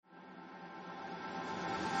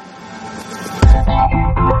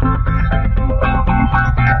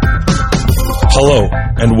Hello,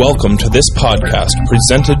 and welcome to this podcast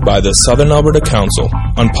presented by the Southern Alberta Council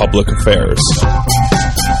on Public Affairs.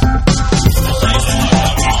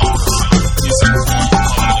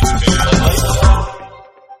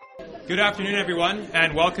 Good afternoon, everyone,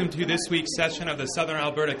 and welcome to this week's session of the Southern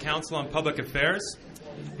Alberta Council on Public Affairs.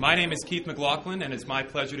 My name is Keith McLaughlin, and it's my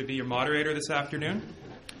pleasure to be your moderator this afternoon.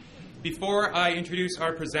 Before I introduce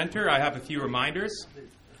our presenter, I have a few reminders.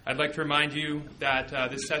 I'd like to remind you that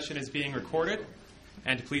this session is being recorded,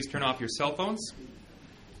 and to please turn off your cell phones.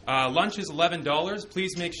 Lunch is $11.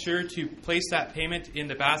 Please make sure to place that payment in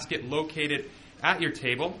the basket located at your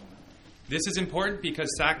table. This is important because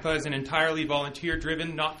SACPA is an entirely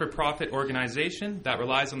volunteer-driven, not-for-profit organization that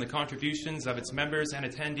relies on the contributions of its members and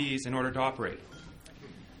attendees in order to operate.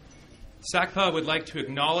 SACPA would like to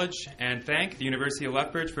acknowledge and thank the University of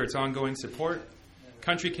Lethbridge for its ongoing support,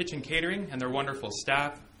 Country Kitchen Catering and their wonderful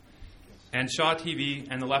staff, and Shaw TV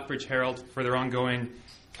and the Lethbridge Herald for their ongoing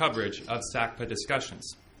coverage of SACPA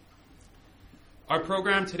discussions. Our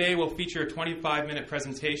program today will feature a 25-minute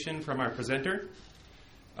presentation from our presenter,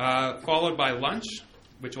 followed by lunch,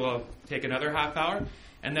 which will take another half hour,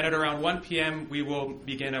 and then at around 1 p.m. we will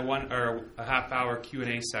begin a half-hour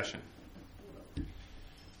Q&A session.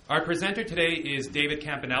 Our presenter today is David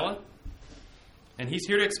Campanella, and he's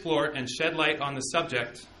here to explore and shed light on the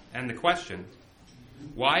subject and the question,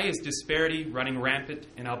 why is disparity running rampant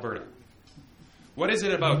in Alberta? What is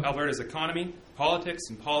it about Alberta's economy, politics,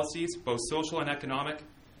 and policies, both social and economic,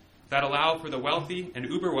 that allow for the wealthy and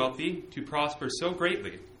uber-wealthy to prosper so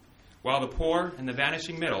greatly, while the poor and the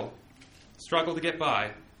vanishing middle struggle to get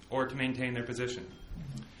by or to maintain their position?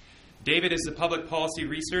 David is the Public Policy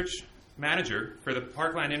Research Manager for the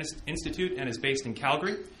Parkland Institute and is based in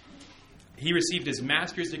Calgary. He received his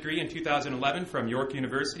master's degree in 2011 from York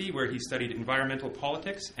University, where he studied environmental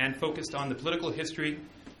politics and focused on the political history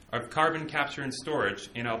of carbon capture and storage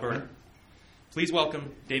in Alberta. Please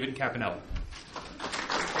welcome David Campanella.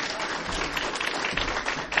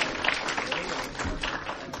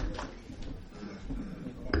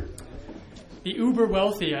 The uber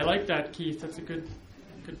wealthy. I like that, Keith. That's a good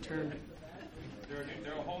term.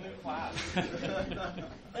 They're a whole new class.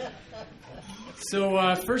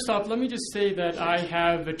 So first off, let me just say that I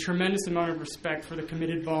have a tremendous amount of respect for the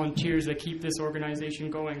committed volunteers that keep this organization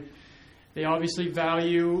going. They obviously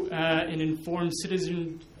value an informed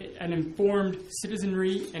citizenry and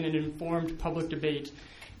an informed public debate.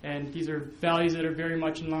 And these are values that are very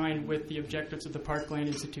much in line with the objectives of the Parkland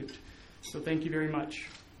Institute. So thank you very much.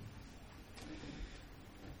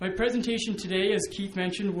 My presentation today, as Keith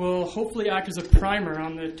mentioned, will hopefully act as a primer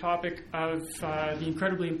on the topic of the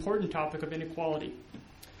incredibly important topic of inequality.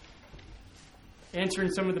 Answering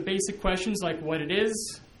some of the basic questions like what it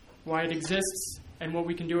is, why it exists, and what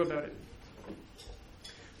we can do about it.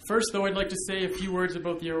 First, though, I'd like to say a few words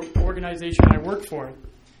about the organization I work for,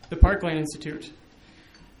 the Parkland Institute.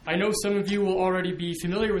 I know some of you will already be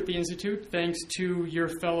familiar with the Institute thanks to your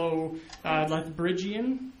fellow Lethbridgian.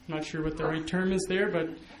 I'm not sure what the right term is there, but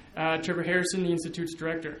Trevor Harrison, the Institute's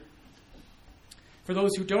director. For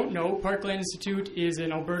those who don't know, Parkland Institute is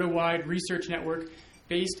an Alberta-wide research network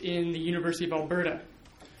based in the University of Alberta.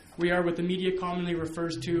 We are what the media commonly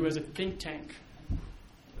refers to as a think tank.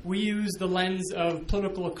 We use the lens of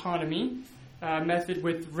political economy, method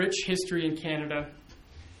with rich history in Canada,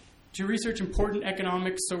 to research important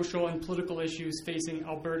economic, social, and political issues facing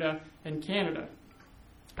Alberta and Canada.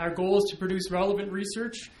 Our goal is to produce relevant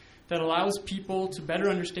research that allows people to better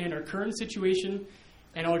understand our current situation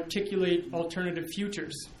and articulate alternative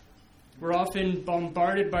futures. We're often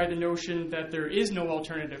bombarded by the notion that there is no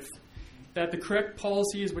alternative, that the correct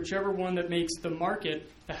policy is whichever one that makes the market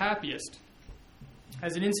the happiest.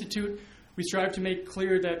 As an institute, we strive to make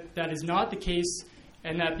clear that that is not the case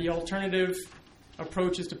and that the alternative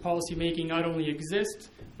approaches to policy making not only exist,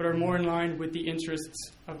 but are more in line with the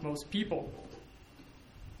interests of most people.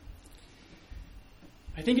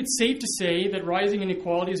 I think it's safe to say that rising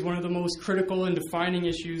inequality is one of the most critical and defining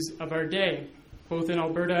issues of our day, both in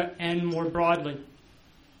Alberta and more broadly.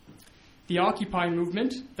 The Occupy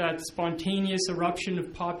movement, that spontaneous eruption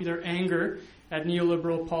of popular anger at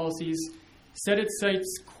neoliberal policies, set its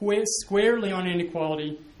sights squarely on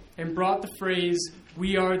inequality and brought the phrase,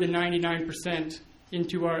 "We are the 99%,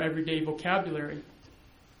 into our everyday vocabulary.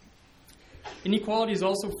 Inequality has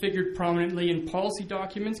also figured prominently in policy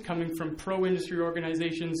documents coming from pro-industry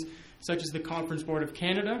organizations such as the Conference Board of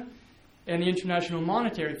Canada and the International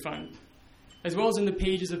Monetary Fund, as well as in the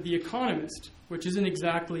pages of The Economist, which isn't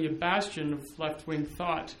exactly a bastion of left-wing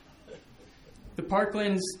thought. The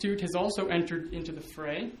Parkland Institute has also entered into the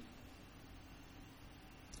fray.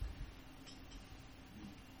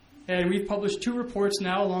 and we've published 2 reports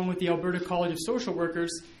now, along with the Alberta College of Social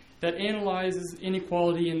Workers, that analyzes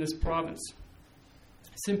inequality in this province.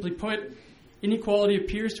 Simply put, inequality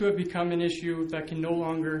appears to have become an issue that can no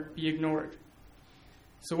longer be ignored.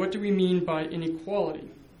 So what do we mean by inequality?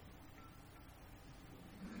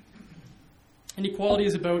 Inequality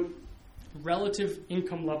is about relative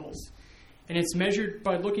income levels, and it's measured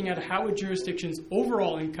by looking at how a jurisdiction's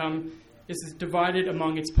overall income is divided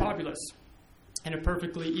among its populace. In a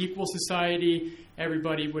perfectly equal society,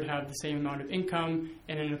 everybody would have the same amount of income,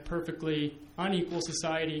 and in a perfectly unequal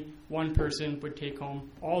society, one person would take home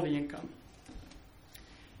all the income.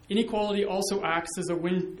 Inequality also acts as a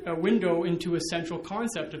window into a central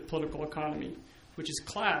concept of political economy, which is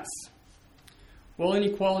class. While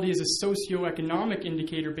inequality is a socioeconomic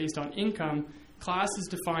indicator based on income, class is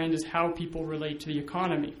defined as how people relate to the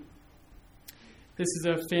economy. This is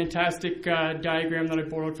a fantastic diagram that I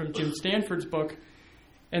borrowed from Jim Stanford's book.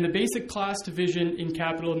 And the basic class division in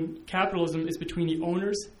capitalism is between the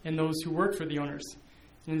owners and those who work for the owners.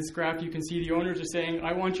 In this graph, you can see the owners are saying,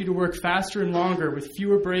 I want you to work faster and longer with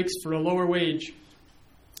fewer breaks for a lower wage.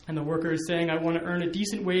 And the worker is saying, I want to earn a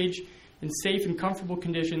decent wage in safe and comfortable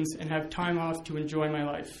conditions and have time off to enjoy my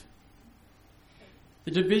life.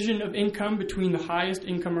 The division of income between the highest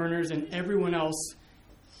income earners and everyone else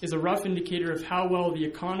is a rough indicator of how well the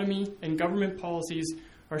economy and government policies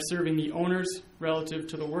are serving the owners relative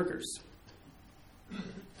to the workers.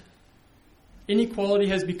 Inequality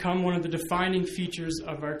has become one of the defining features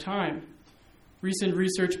of our time. Recent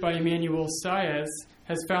research by Emmanuel Saez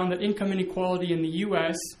has found that income inequality in the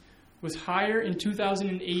U.S. was higher in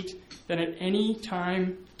 2008 than at any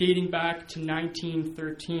time dating back to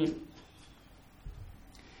 1913.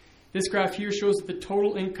 This graph here shows that the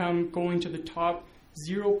total income going to the top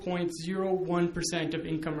 0.01% of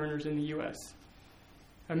income earners in the U.S.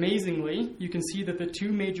 Amazingly, you can see that the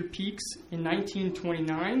 2 major peaks in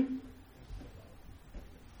 1929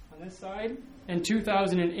 on this side and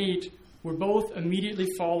 2008 were both immediately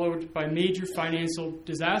followed by major financial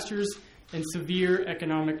disasters and severe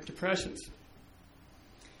economic depressions.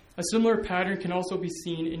 A similar pattern can also be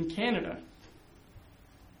seen in Canada.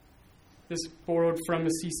 This borrowed from a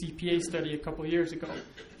CCPA study a couple years ago,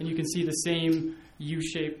 and you can see the same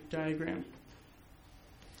U-shaped diagram.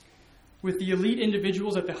 With the elite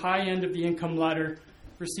individuals at the high end of the income ladder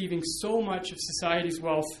receiving so much of society's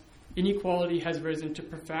wealth, inequality has risen to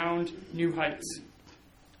profound new heights.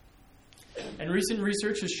 And recent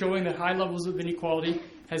research is showing that high levels of inequality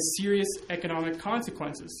has serious economic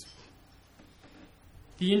consequences.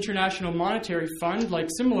 The International Monetary Fund, like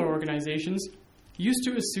similar organizations, used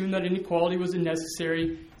to assume that inequality was a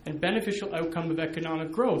necessary and beneficial outcome of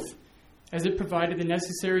economic growth, as it provided the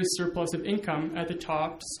necessary surplus of income at the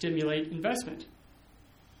top to stimulate investment.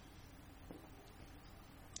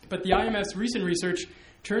 But the IMF's recent research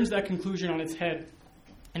turns that conclusion on its head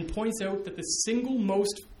and points out that the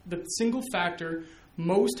single factor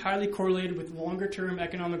most highly correlated with longer-term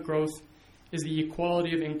economic growth is the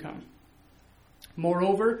equality of income.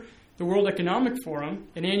 Moreover, the World Economic Forum,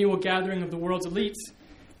 an annual gathering of the world's elites,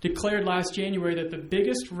 declared last January that the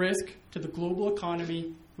biggest risk to the global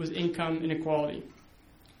economy was income inequality.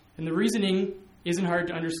 And the reasoning isn't hard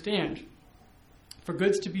to understand. For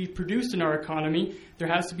goods to be produced in our economy, there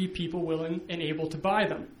has to be people willing and able to buy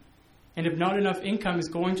them. And if not enough income is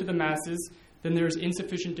going to the masses, then there is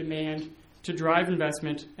insufficient demand to drive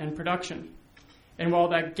investment and production. And while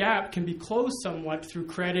that gap can be closed somewhat through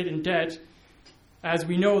credit and debt, as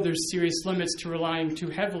we know, there's serious limits to relying too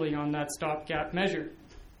heavily on that stopgap measure.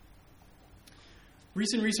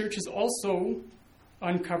 Recent research has also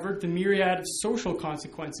uncovered the myriad of social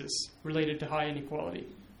consequences related to high inequality.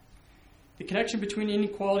 The connection between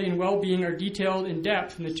inequality and well-being are detailed in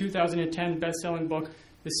depth in the 2010 best-selling book,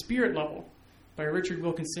 The Spirit Level, by Richard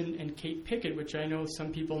Wilkinson and Kate Pickett, which I know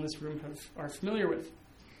some people in this room are familiar with.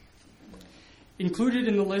 Included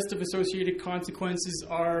in the list of associated consequences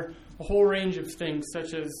are a whole range of things,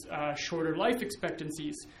 such as shorter life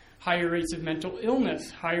expectancies, higher rates of mental illness,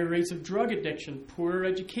 higher rates of drug addiction, poorer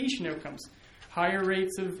education outcomes, higher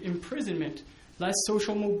rates of imprisonment, less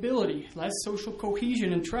social mobility, less social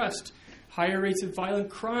cohesion and trust, higher rates of violent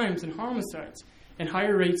crimes and homicides, and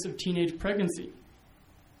higher rates of teenage pregnancy.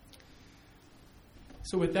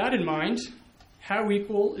 So with that in mind, how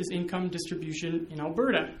equal is income distribution in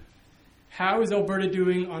Alberta? How is Alberta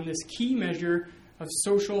doing on this key measure of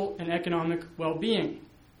social and economic well-being?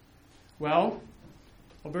 Well,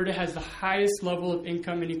 Alberta has the highest level of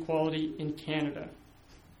income inequality in Canada.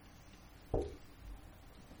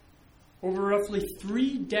 Over roughly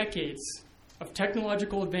 3 decades of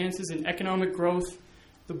technological advances in economic growth,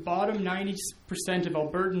 the bottom 90% of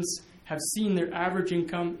Albertans have seen their average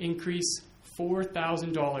income increase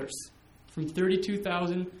 $4,000, from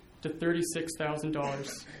 $32,000 to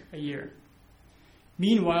 $36,000 a year.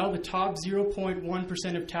 Meanwhile, the top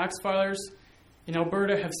 0.1% of tax filers in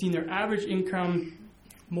Alberta have seen their average income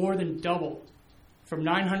more than double, from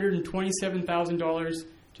 $927,000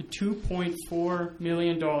 to $2.4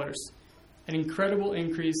 million, an incredible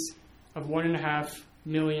increase of $1.5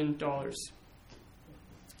 million.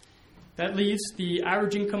 That leaves the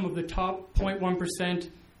average income of the top 0.1%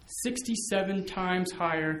 67 times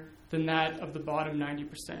higher than that of the bottom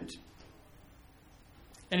 90%.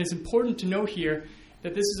 And it's important to note here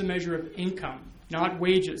that this is a measure of income, not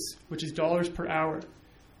wages, which is dollars per hour.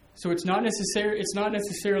 So it's not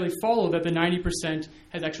necessarily follow that the 90%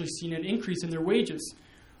 has actually seen an increase in their wages.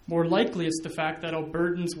 More likely, it's the fact that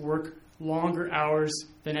Albertans work longer hours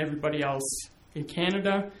than everybody else in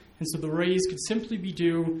Canada, and so the raise could simply be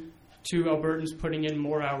due to Albertans putting in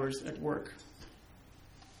more hours at work.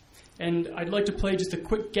 And I'd like to play just a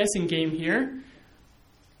quick guessing game here.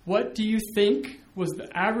 What do you think was the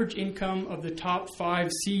average income of the top 5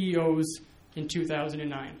 CEOs in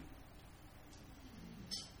 2009?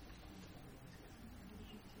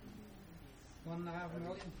 $1.5 million.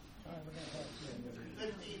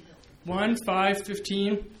 1, 5,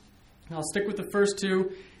 15. I'll stick with the first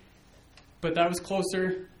two, but that was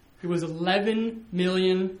closer. It was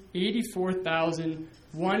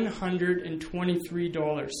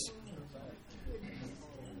 $11,084,123.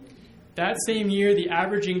 That same year, the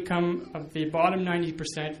average income of the bottom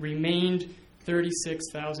 90% remained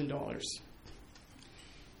 $36,000.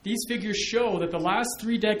 These figures show that the last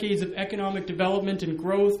 3 decades of economic development and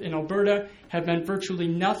growth in Alberta have meant virtually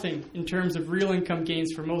nothing in terms of real income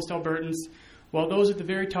gains for most Albertans, while those at the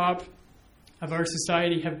very top of our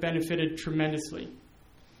society have benefited tremendously.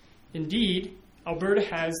 Indeed, Alberta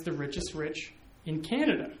has the richest rich in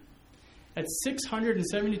Canada. At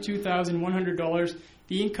 $672,100,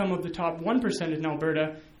 the income of the top 1% in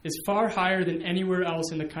Alberta is far higher than anywhere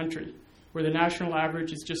else in the country, where the national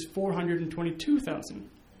average is just $422,000.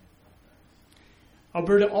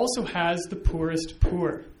 Alberta also has the poorest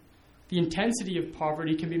poor. The intensity of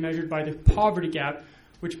poverty can be measured by the poverty gap,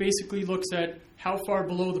 which basically looks at how far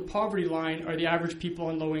below the poverty line are the average people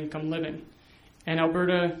on low income living. And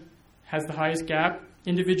Alberta has the highest gap.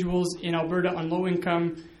 Individuals in Alberta on low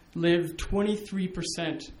income live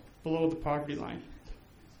 23% below the poverty line.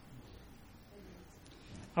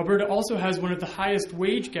 Alberta also has one of the highest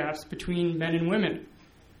wage gaps between men and women,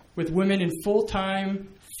 with women in full-time,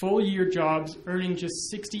 full-year jobs earning just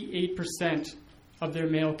 68% of their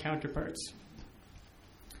male counterparts.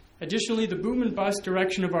 Additionally, the boom and bust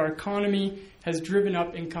direction of our economy has driven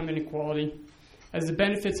up income inequality, as the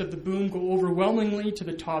benefits of the boom go overwhelmingly to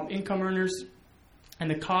the top income earners, and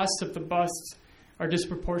the costs of the busts are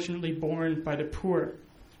disproportionately borne by the poor.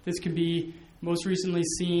 This can be most recently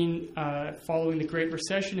seen following the Great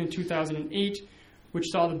Recession in 2008, which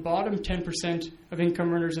saw the bottom 10% of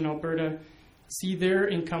income earners in Alberta see their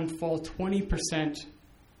income fall 20%,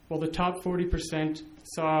 while the top 40%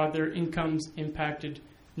 saw their incomes impacted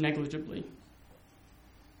negligibly.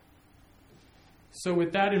 So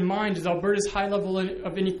with that in mind, does Alberta's high level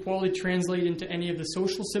of inequality translate into any of the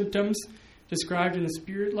social symptoms described in the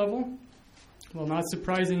spirit level? Well, not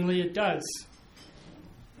surprisingly, it does.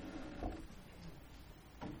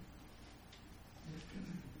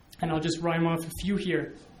 And I'll just rhyme off a few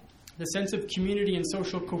here. The sense of community and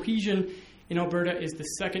social cohesion in Alberta is the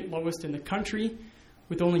second lowest in the country,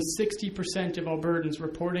 with only 60% of Albertans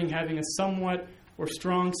reporting having a somewhat or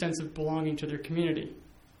strong sense of belonging to their community.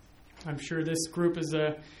 I'm sure this group is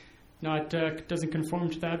doesn't conform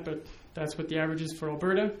to that, but that's what the average is for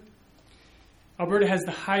Alberta. Alberta has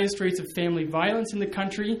the highest rates of family violence in the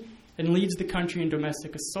country and leads the country in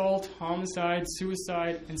domestic assault, homicide,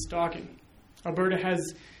 suicide, and stalking. Alberta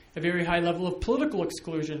has a very high level of political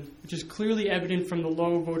exclusion, which is clearly evident from the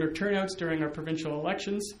low voter turnouts during our provincial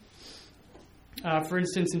elections. For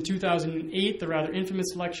instance, in 2008, the rather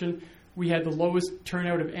infamous election, we had the lowest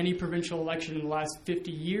turnout of any provincial election in the last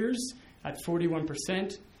 50 years at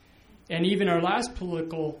 41%. And even our last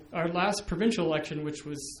provincial election, which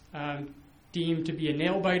was deemed to be a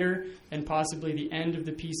nail-biter and possibly the end of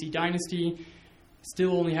the PC dynasty,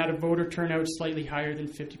 still only had a voter turnout slightly higher than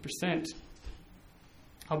 50%.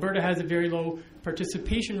 Alberta has a very low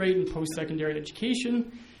participation rate in post-secondary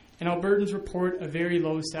education, and Albertans report a very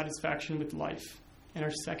low satisfaction with life, and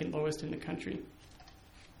are second lowest in the country.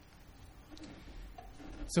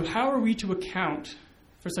 So how are we to account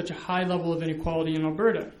for such a high level of inequality in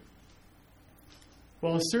Alberta?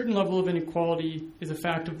 While a certain level of inequality is a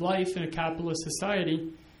fact of life in a capitalist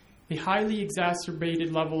society, the highly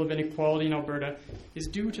exacerbated level of inequality in Alberta is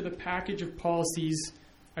due to the package of policies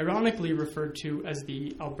ironically referred to as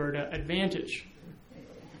the Alberta Advantage.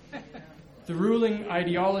 The ruling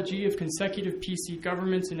ideology of consecutive PC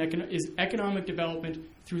governments is economic development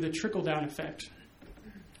through the trickle-down effect,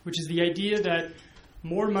 which is the idea that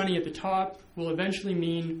more money at the top will eventually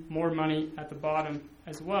mean more money at the bottom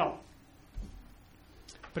as well.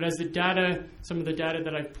 But as some of the data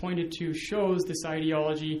that I've pointed to shows, this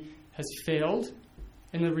ideology has failed,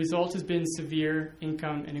 and the result has been severe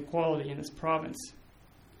income inequality in this province.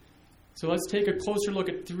 So let's take a closer look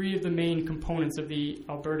at three of the main components of the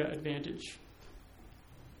Alberta Advantage.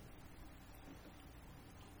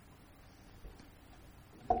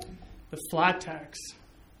 The flat tax.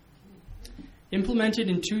 Implemented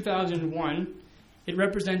in 2001, it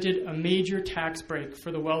represented a major tax break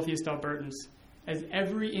for the wealthiest Albertans, as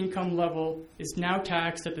every income level is now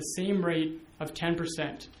taxed at the same rate of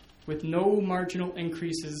 10%, with no marginal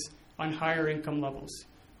increases on higher income levels,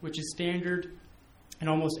 which is standard in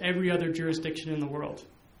almost every other jurisdiction in the world.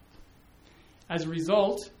 As a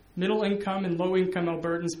result, middle income and low income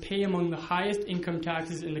Albertans pay among the highest income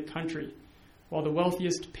taxes in the country, while the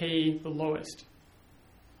wealthiest pay the lowest.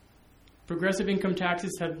 Progressive income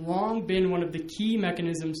taxes have long been one of the key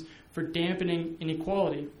mechanisms for dampening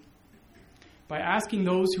inequality, by asking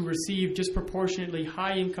those who receive disproportionately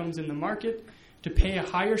high incomes in the market to pay a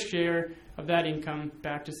higher share of that income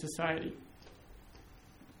back to society.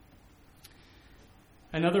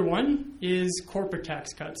 Another one is corporate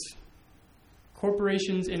tax cuts.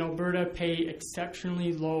 Corporations in Alberta pay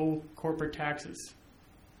exceptionally low corporate taxes.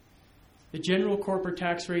 The general corporate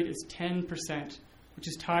tax rate is 10%, which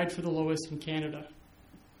is tied for the lowest in Canada.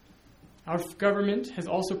 Our government has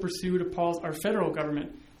also pursued our federal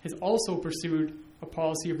government has also pursued a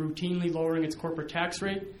policy of routinely lowering its corporate tax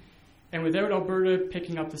rate, and without Alberta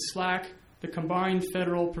picking up the slack, the combined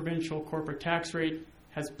federal-provincial corporate tax rate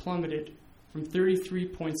has plummeted from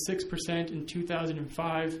 33.6% in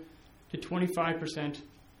 2005 to 25%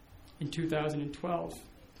 in 2012.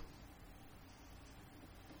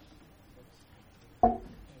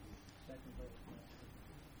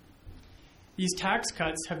 These tax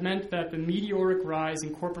cuts have meant that the meteoric rise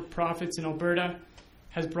in corporate profits in Alberta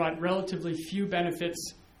has brought relatively few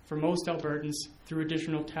benefits for most Albertans through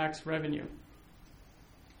additional tax revenue.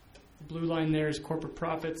 The blue line there is corporate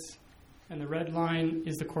profits, and the red line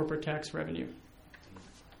is the corporate tax revenue.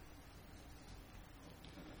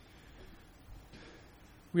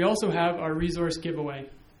 We also have our resource giveaway.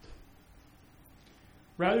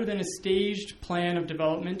 Rather than a staged plan of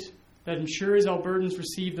development that ensures Albertans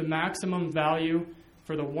receive the maximum value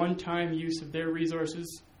for the one-time use of their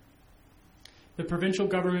resources, the provincial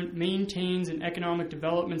government maintains an economic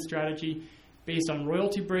development strategy based on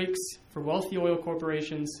royalty breaks for wealthy oil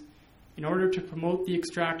corporations in order to promote the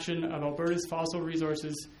extraction of Alberta's fossil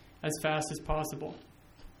resources as fast as possible.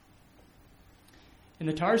 In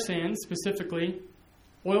the tar sands specifically,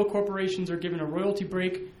 oil corporations are given a royalty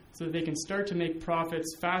break so that they can start to make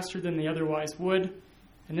profits faster than they otherwise would,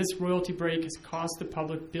 and this royalty break has cost the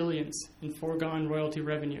public billions in foregone royalty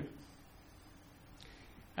revenue.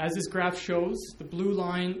 As this graph shows, the blue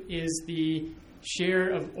line is the share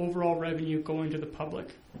of overall revenue going to the public.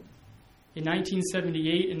 In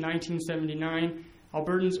 1978 and 1979,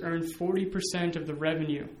 Albertans earned 40% of the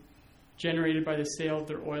revenue generated by the sale of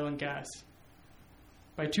their oil and gas.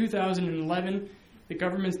 By 2011, the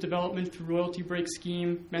government's development through royalty break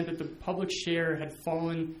scheme meant that the public share had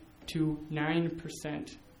fallen to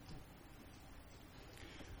 9%.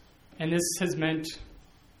 And this has meant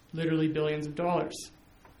literally billions of dollars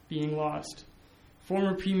being lost.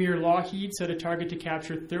 Former Premier Lougheed set a target to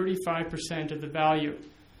capture 35% of the value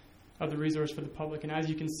of the resource for the public. And as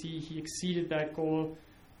you can see, he exceeded that goal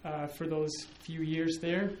for those few years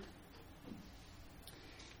there.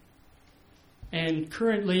 And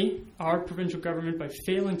currently, our provincial government, by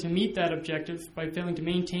failing to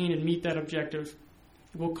maintain and meet that objective,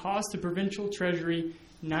 it will cost the provincial treasury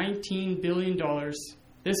 $19 billion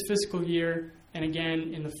this fiscal year and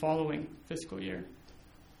again in the following fiscal year.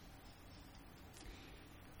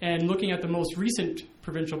 And looking at the most recent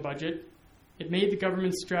provincial budget, it made the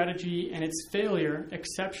government's strategy and its failure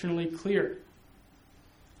exceptionally clear.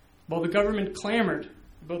 While the government clamored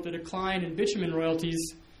about the decline in bitumen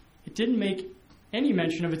royalties, it didn't make any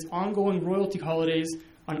mention of its ongoing royalty holidays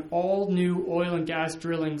on all new oil and gas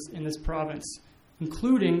drillings in this province,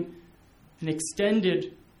 including an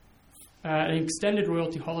extended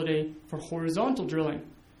royalty holiday for horizontal drilling,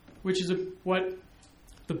 which is what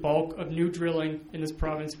the bulk of new drilling in this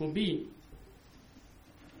province will be.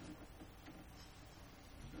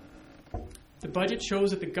 The budget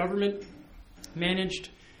shows that the government managed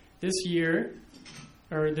this year,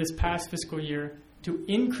 or this past fiscal year, to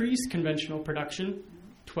increase conventional production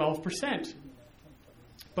 12%.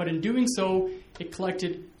 But in doing so, it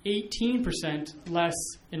collected 18% less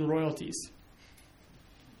in royalties.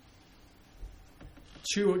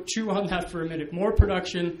 Chew on that for a minute. More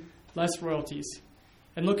production, less royalties.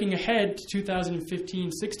 And looking ahead to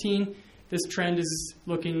 2015-16, this trend is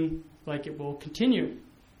looking like it will continue.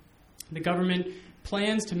 The government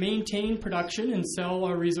plans to maintain production and sell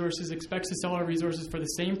our resources, expects to sell our resources for the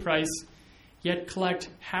same price, yet collect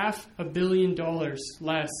 $500 million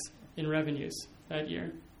less in revenues that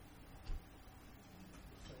year.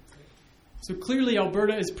 So clearly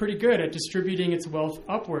Alberta is pretty good at distributing its wealth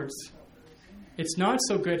upwards. It's not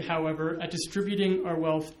so good, however, at distributing our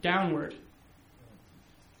wealth downward.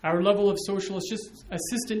 Our level of social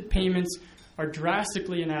assistance payments are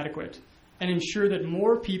drastically inadequate and ensure that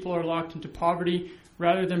more people are locked into poverty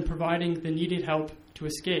rather than providing the needed help to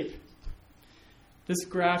escape. This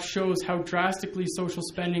graph shows how drastically social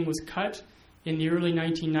spending was cut in the early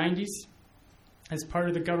 1990s as part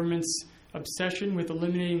of the government's obsession with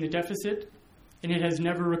eliminating the deficit, and it has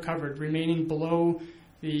never recovered, remaining below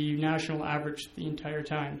the national average the entire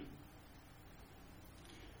time.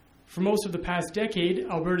 For most of the past decade,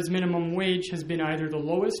 Alberta's minimum wage has been either the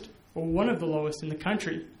lowest or one of the lowest in the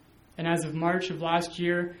country. And as of March of last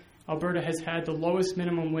year, Alberta has had the lowest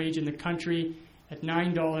minimum wage in the country at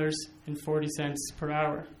 $9.40 per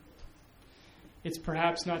hour. It's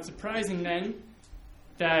perhaps not surprising then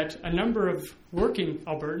that a number of working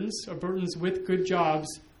Albertans with good jobs,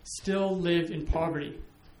 still live in poverty.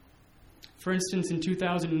 For instance, in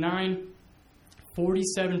 2009,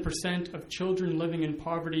 47% of children living in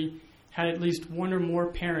poverty had at least one or more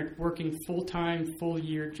parent working full-time,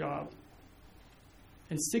 full-year job.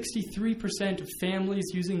 And 63% of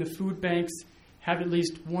families using the food banks have at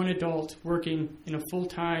least one adult working in a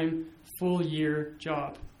full-time, full-year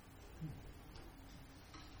job.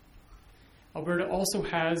 Alberta also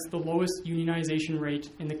has the lowest unionization rate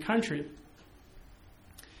in the country.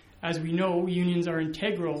 As we know, unions are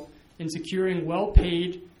integral in securing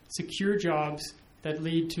well-paid, secure jobs that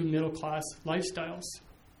lead to middle-class lifestyles.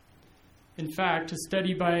 In fact, a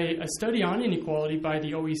study on inequality by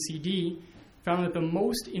the OECD found that the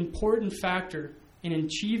most important factor in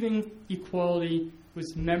achieving equality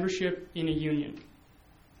was membership in a union.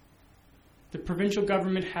 The provincial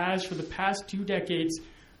government has, for the past 2 decades,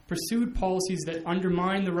 pursued policies that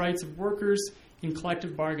undermine the rights of workers in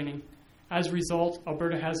collective bargaining. As a result,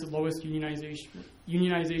 Alberta has the lowest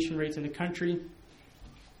unionization rates in the country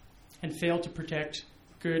and failed to protect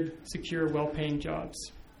good, secure, well-paying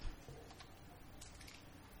jobs.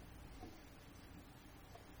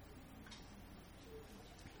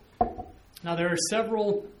 Now, there are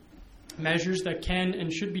several measures that can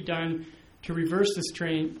and should be done to reverse this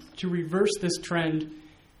trend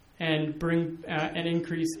and bring and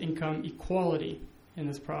increase income equality in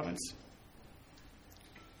this province.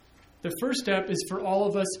 The first step is for all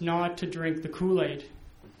of us not to drink the Kool-Aid.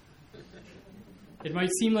 It might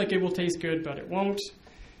seem like it will taste good, but it won't.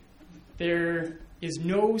 There is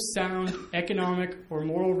no sound economic or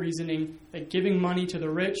moral reasoning that giving money to the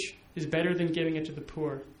rich is better than giving it to the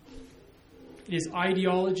poor. It is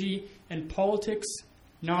ideology and politics,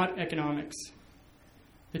 not economics.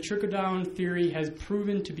 The trickle-down theory has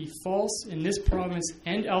proven to be false in this province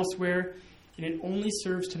and elsewhere, and it only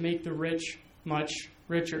serves to make the rich much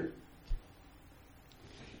richer.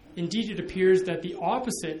 Indeed, it appears that the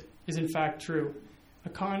opposite is in fact true.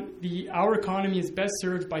 Our economy is best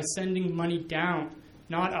served by sending money down,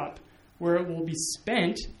 not up, where it will be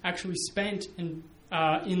actually spent in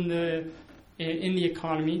the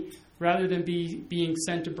economy, rather than being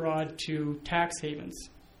sent abroad to tax havens.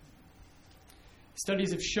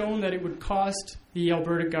 Studies have shown that it would cost the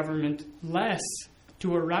Alberta government less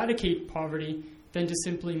to eradicate poverty than to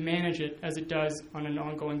simply manage it as it does on an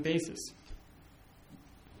ongoing basis.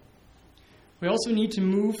 We also need to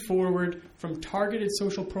move forward from targeted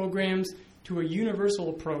social programs to a universal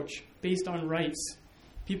approach based on rights.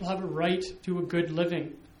 People have a right to a good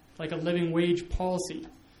living, like a living wage policy.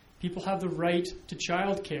 People have the right to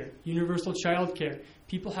childcare, universal childcare.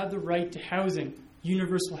 People have the right to housing,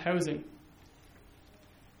 universal housing.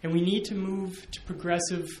 And we need to move to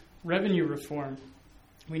progressive revenue reform.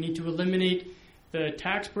 We need to eliminate the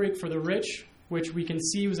tax break for the rich, which we can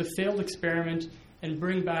see was a failed experiment, and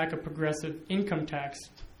bring back a progressive income tax.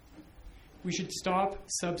 We should stop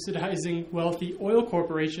subsidizing wealthy oil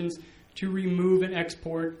corporations to remove and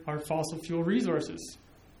export our fossil fuel resources.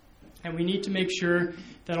 And we need to make sure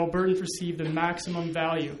that Albertans receive the maximum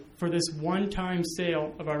value for this one-time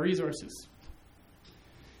sale of our resources.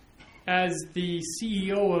 as the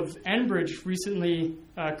CEO of Enbridge recently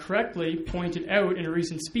correctly pointed out in a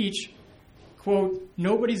recent speech, quote,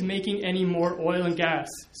 "Nobody's making any more oil and gas,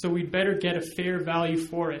 so we'd better get a fair value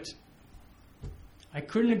for it." I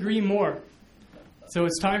couldn't agree more. So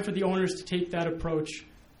it's time for the owners to take that approach,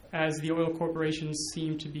 as the oil corporations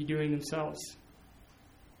seem to be doing themselves.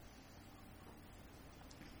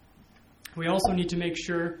 We also need to make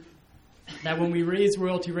sure that when we raise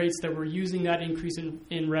royalty rates, that we're using that increase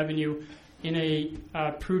in revenue in a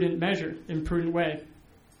prudent way.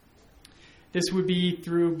 This would be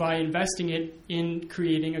by investing it in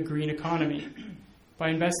creating a green economy, by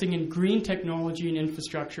investing in green technology and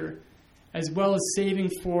infrastructure, as well as saving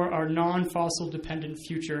for our non-fossil dependent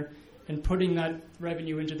future and putting that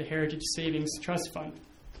revenue into the Heritage Savings Trust Fund.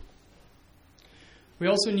 We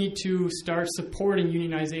also need to start supporting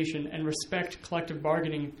unionization and respect collective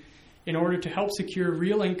bargaining in order to help secure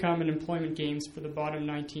real income and employment gains for the bottom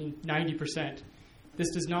 90%. This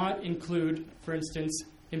does not include, for instance,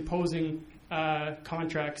 imposing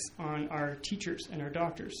contracts on our teachers and our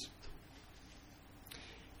doctors.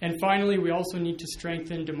 And finally, we also need to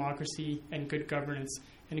strengthen democracy and good governance.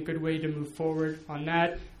 And a good way to move forward on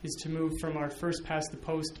that is to move from our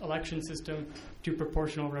first-past-the-post election system to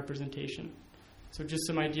proportional representation. So just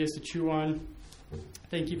some ideas to chew on.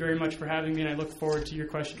 Thank you very much for having me, and I look forward to your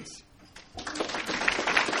questions.